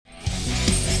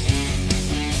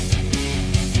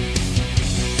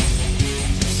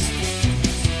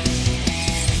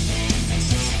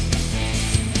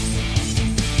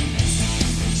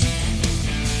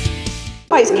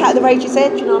Hi, it's Kat at the Rage's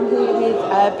Edge, and I'm here with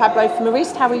Pablo from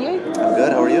Irist. How are you? I'm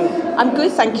good. How are you? I'm good,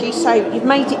 thank you. So you've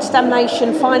made it to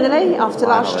Damnation finally after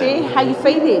last year. How are you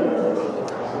feeling?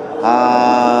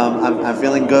 I'm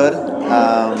feeling good.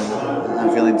 I'm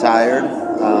feeling tired,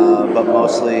 but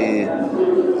mostly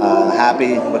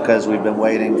happy because we've been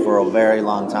waiting for a very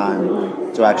long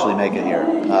time to actually make it here.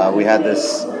 We had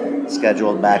this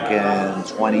scheduled back in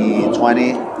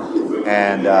 2020,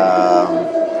 and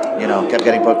kept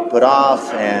getting put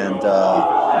off, and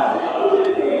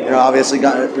obviously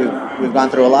we've gone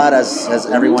through a lot as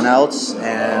everyone else,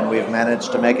 and we've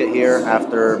managed to make it here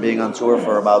after being on tour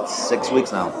for about 6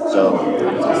 weeks now. So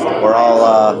we're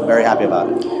all very happy about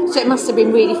it. So it must have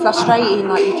been really frustrating,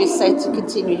 like you just said, to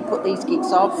continue to put these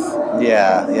gigs off.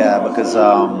 Yeah, because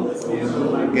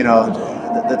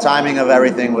the timing of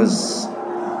everything was.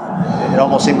 It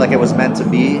almost seemed like it was meant to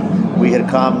be. We had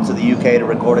come to the UK to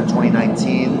record in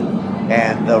 2019.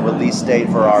 And the release date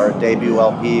for our debut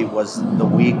LP was the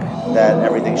week that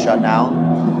everything shut down.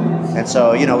 And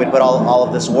so, we put all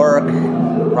of this work,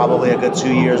 probably a good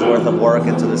 2 years worth of work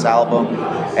into this album.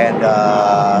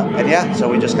 So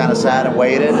we just kind of sat and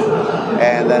waited,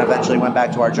 and then eventually went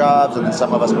back to our jobs, and then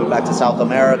some of us moved back to South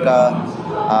America.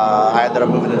 I ended up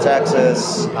moving to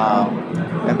Texas,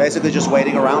 and basically just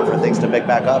waiting around for things to pick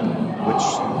back up, which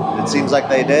it seems like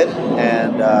they did.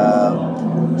 And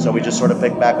so we just sort of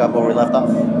picked back up where we left off,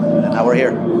 and now we're here.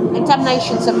 And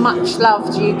Damnation's a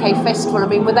much-loved UK festival. I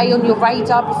mean, were they on your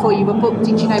radar before you were booked?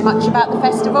 Did you know much about the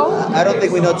festival? I don't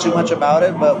think we know too much about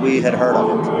it, but we had heard of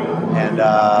it. And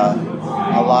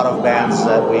a lot of bands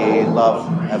that we love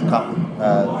have come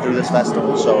through this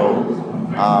festival, so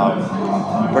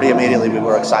pretty immediately we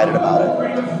were excited about it.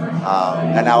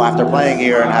 And now after playing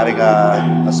here and having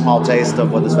a small taste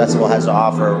of what this festival has to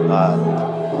offer,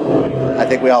 I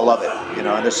think we all love it, and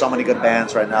there's so many good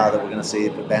bands right now that we're going to see,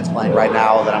 bands playing right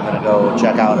now that I'm going to go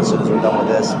check out as soon as we're done with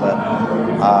this, but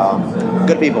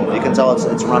good people. You can tell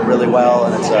it's run really well,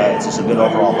 and it's just a good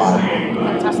overall vibe.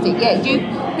 Fantastic,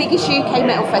 biggest UK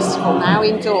metal festival now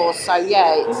indoors, so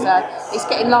it's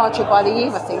getting larger by the year,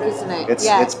 I think, isn't it?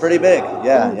 It's pretty big,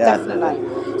 yeah.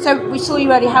 Definitely. So we saw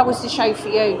you earlier. How was the show for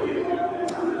you?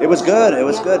 It was good.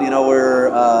 Good.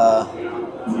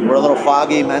 We're a little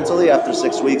foggy mentally after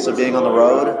 6 weeks of being on the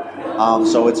road,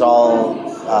 so it's all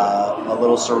a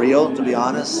little surreal, to be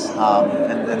honest.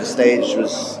 And the stage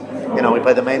was, we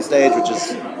played the main stage, which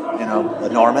is,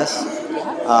 enormous.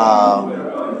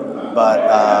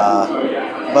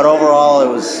 But overall, it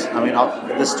was.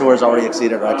 This tour has already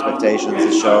exceeded our expectations.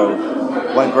 The show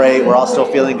went great. We're all still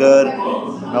feeling good.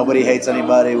 Nobody hates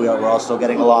anybody. We're all still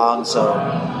getting along. So,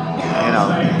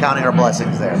 counting our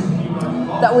blessings there.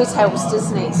 That always helps,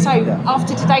 doesn't it? So,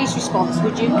 after today's response,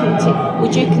 would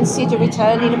you consider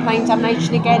returning and playing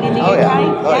Damnation again in the UK?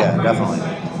 Yeah, definitely.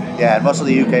 Yeah, and most of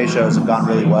the UK shows have gone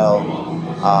really well.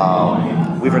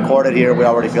 We've recorded here. We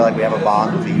already feel like we have a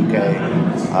bond with the UK.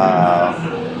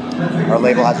 Our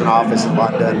label has an office in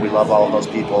London. We love all of those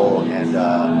people, and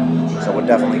so we'll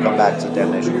definitely come back to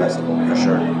Damnation Festival for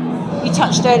sure. You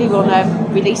touched earlier on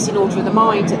releasing Order of the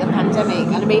Mind at the pandemic,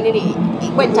 and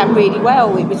it went down really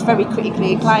well. It was very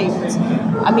critically acclaimed.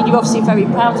 You're obviously very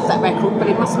proud of that record, but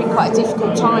it must have been quite a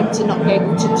difficult time to not be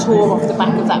able to tour off the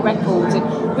back of that record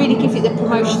and really give it the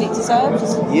promotion it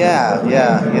deserves. Yeah.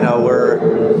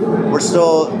 We're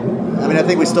still. I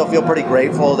think we still feel pretty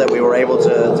grateful that we were able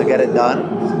to get it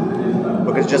done.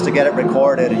 Because just to get it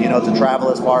recorded, to travel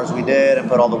as far as we did and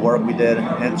put all the work we did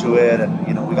into it,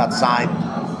 and we got signed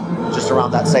just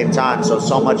around that same time.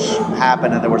 So much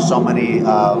happened, and there were so many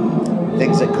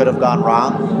things that could have gone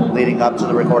wrong leading up to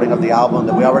the recording of the album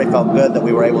that we already felt good that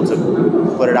we were able to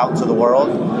put it out into the world.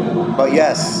 But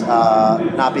yes,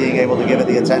 not being able to give it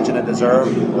the attention it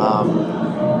deserved,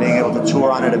 being able to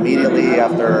tour on it immediately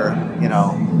after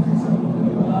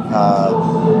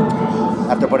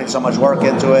putting so much work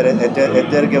into it, it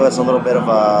did give us a little bit of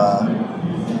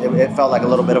it felt like a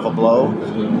little bit of a blow.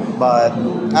 But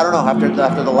I don't know,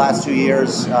 after the last 2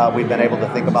 years, we've been able to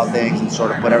think about things and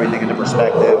sort of put everything into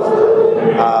perspective,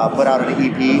 put out an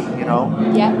EP,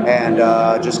 and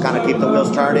just kind of keep the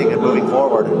wheels turning and moving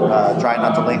forward, trying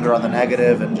not to linger on the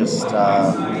negative, and just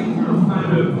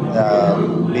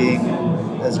being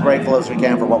as grateful as we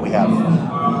can for what we have.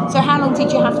 So how long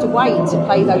did you have to wait to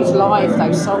play those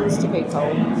songs to people?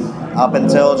 Up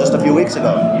until just a few weeks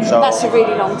ago. So that's a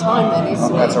really long time then,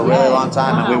 isn't it? That's a really long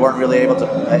time, and we weren't really able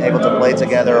to play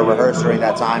together or rehearse during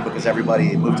that time because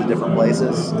everybody moved to different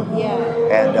places. Yeah.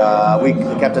 And we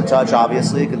kept in touch,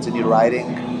 obviously, continued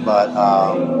writing, but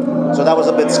so that was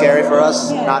a bit scary for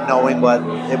us, not knowing what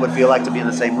it would feel like to be in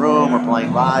the same room or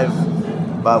playing live.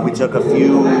 But we took a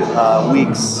few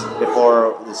weeks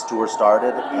before this tour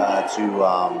started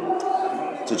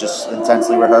to just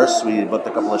intensely rehearse. We booked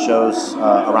a couple of shows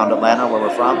around Atlanta, where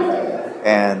we're from,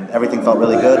 and everything felt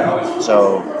really good.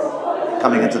 So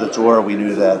coming into the tour, we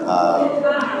knew that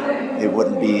it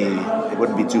wouldn't be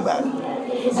too bad.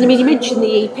 And I mean, you mentioned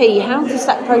the EP. How does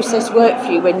that process work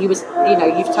for you when you've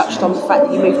touched on the fact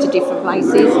that you moved to different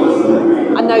places?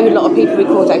 I know a lot of people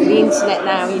record over the internet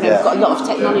now, you've got a lot of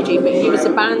technology, but you as a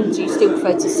band, do you still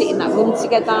prefer to sit in that room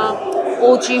together?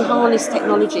 Or do you harness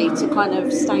technology to kind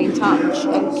of stay in touch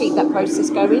and keep that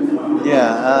process going?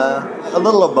 Yeah, a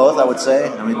little of both, I would say.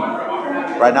 I mean,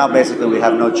 right now, basically, we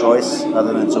have no choice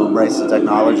other than to embrace the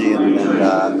technology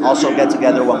and also get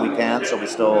together when we can, so we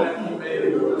still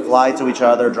fly to each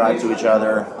other, drive to each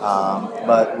other.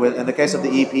 But in the case of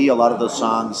the EP, a lot of those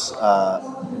songs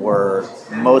were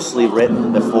mostly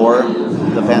written before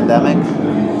the pandemic.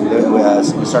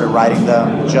 We started writing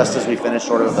them just as we finished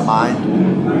Order of the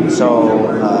Mind. So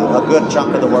a good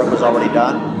chunk of the work was already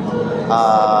done.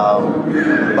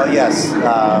 But yes,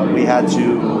 we had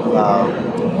to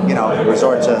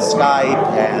resort to Skype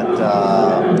and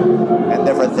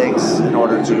different things in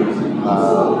order to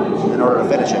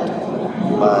finish it.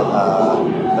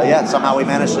 But yeah, somehow we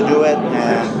managed to do it,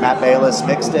 and Matt Bayless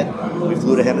mixed it. We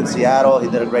flew to him in Seattle. He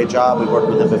did a great job. We worked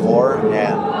with him before,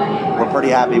 and we're pretty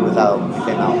happy with how it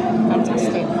came out.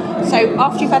 Fantastic. So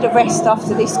after you've had a rest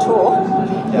after this tour,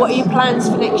 what are your plans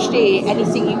for next year?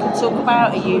 Anything you can talk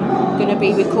about? Are you going to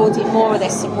be recording more? Are there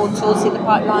some more tours in the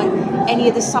pipeline? Any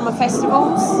of the summer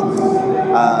festivals?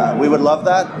 We would love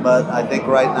that, but I think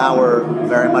right now we're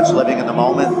very much living in the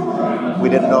moment. We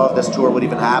didn't know if this tour would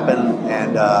even happen,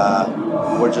 and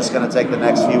we're just going to take the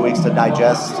next few weeks to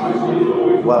digest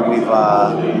what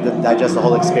digest the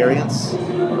whole experience.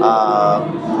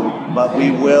 But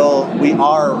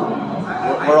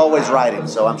we're always writing,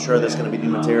 so I'm sure there's going to be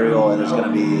new material, and there's going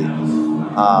to be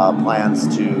plans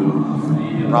to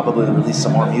probably release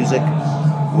some more music,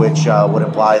 which would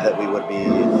imply that we would be,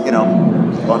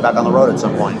 going back on the road at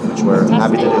some point, which we're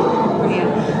happy to do.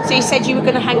 Brilliant. So you said you were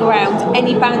going to hang around.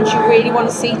 Any bands you really want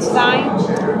to see today?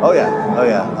 Oh yeah.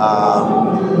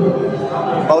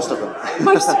 Most of them.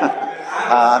 Most of them.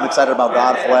 I'm excited about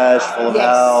Godflesh, Full of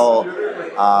Hell.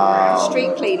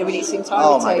 Street Cleaner in its entirety.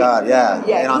 Oh my God, yeah.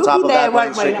 And on top of that,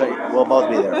 we'll both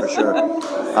be there for sure.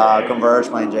 Converge,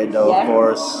 playing Jane Doe, of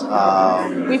course.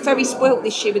 We're very spoilt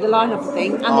this year with the lineup, I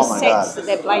think, and the sets that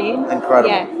they're playing. Incredible.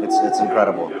 Yeah. It's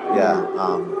incredible. Yeah.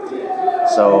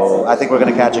 So I think we're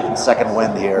going to catch a second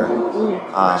wind here,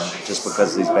 just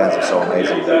because these bands are so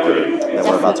amazing that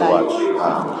we're about to watch.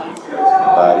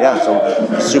 But yeah, so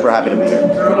super happy to be here.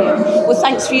 Brilliant. Well,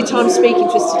 thanks for your time speaking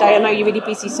to us today. I know you're really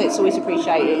busy, so it's always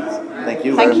appreciated. Thank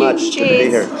you very much. Cheers. Good to be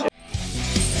here.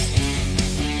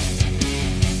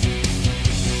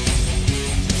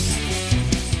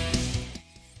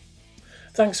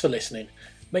 Thanks for listening.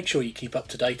 Make sure you keep up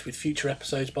to date with future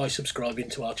episodes by subscribing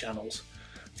to our channels.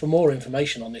 For more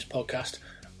information on this podcast,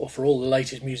 or for all the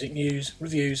latest music news,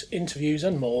 reviews, interviews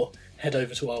and more, head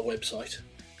over to our website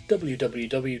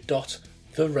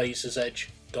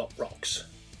www.therazorsedge.rocks.